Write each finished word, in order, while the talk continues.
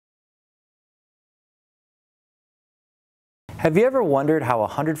Have you ever wondered how a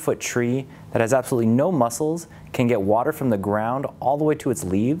 100-foot tree that has absolutely no muscles can get water from the ground all the way to its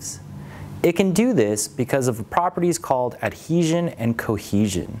leaves? It can do this because of properties called adhesion and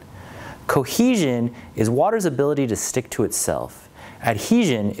cohesion. Cohesion is water's ability to stick to itself.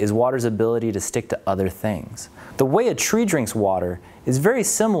 Adhesion is water's ability to stick to other things. The way a tree drinks water is very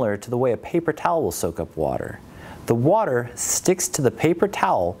similar to the way a paper towel will soak up water. The water sticks to the paper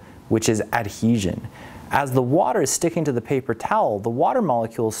towel, which is adhesion. As the water is sticking to the paper towel, the water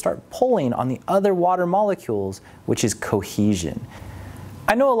molecules start pulling on the other water molecules, which is cohesion.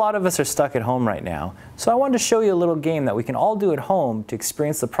 I know a lot of us are stuck at home right now, so I wanted to show you a little game that we can all do at home to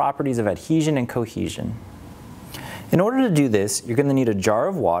experience the properties of adhesion and cohesion. In order to do this, you're going to need a jar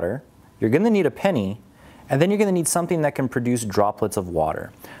of water, you're going to need a penny, and then you're going to need something that can produce droplets of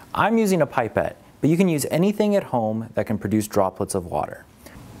water. I'm using a pipette, but you can use anything at home that can produce droplets of water.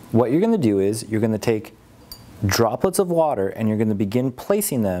 What you're going to do is you're going to take droplets of water and you're going to begin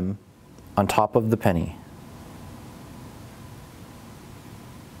placing them on top of the penny.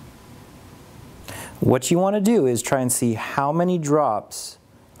 What you want to do is try and see how many drops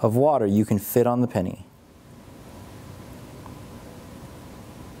of water you can fit on the penny.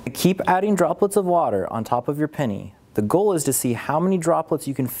 Keep adding droplets of water on top of your penny. The goal is to see how many droplets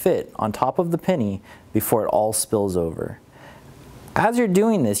you can fit on top of the penny before it all spills over. As you're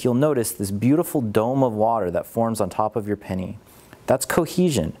doing this, you'll notice this beautiful dome of water that forms on top of your penny. That's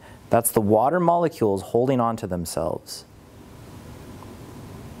cohesion. That's the water molecules holding on to themselves.